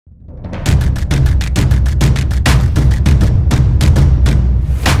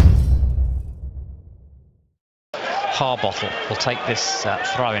Harbottle will take this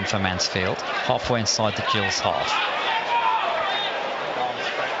throw in for Mansfield, halfway inside the Gills half.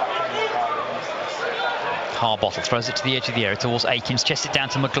 Harbottle throws it to the edge of the area towards Akins, chests it down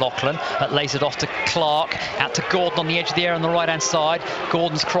to McLaughlin, lays it off to Clark, out to Gordon on the edge of the area on the right hand side.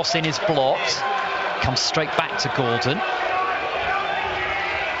 Gordon's cross in is blocked, comes straight back to Gordon.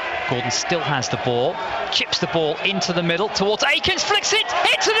 Gordon still has the ball, chips the ball into the middle towards Akins, flicks it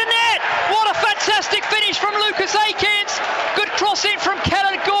into the net. What a fantastic finish from Lucas Akins. Good cross in from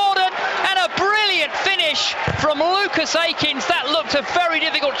Kellen Gordon and a brilliant finish from Lucas Akins. That looked a very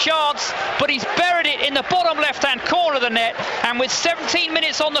difficult chance, but he's buried it in the bottom left-hand corner of the net. And with 17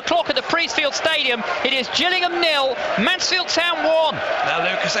 minutes on the clock at the Priestfield Stadium, it is Gillingham 0, Mansfield Town 1. Now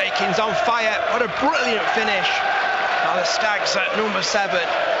Lucas Akins on fire. What a brilliant finish by the Stags at number 7.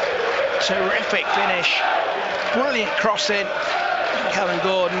 Terrific finish, brilliant crossing, Kellen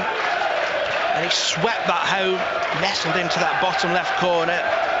Gordon, and he swept that home, nestled into that bottom left corner.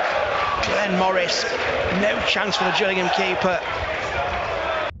 Glenn Morris, no chance for the Gillingham keeper.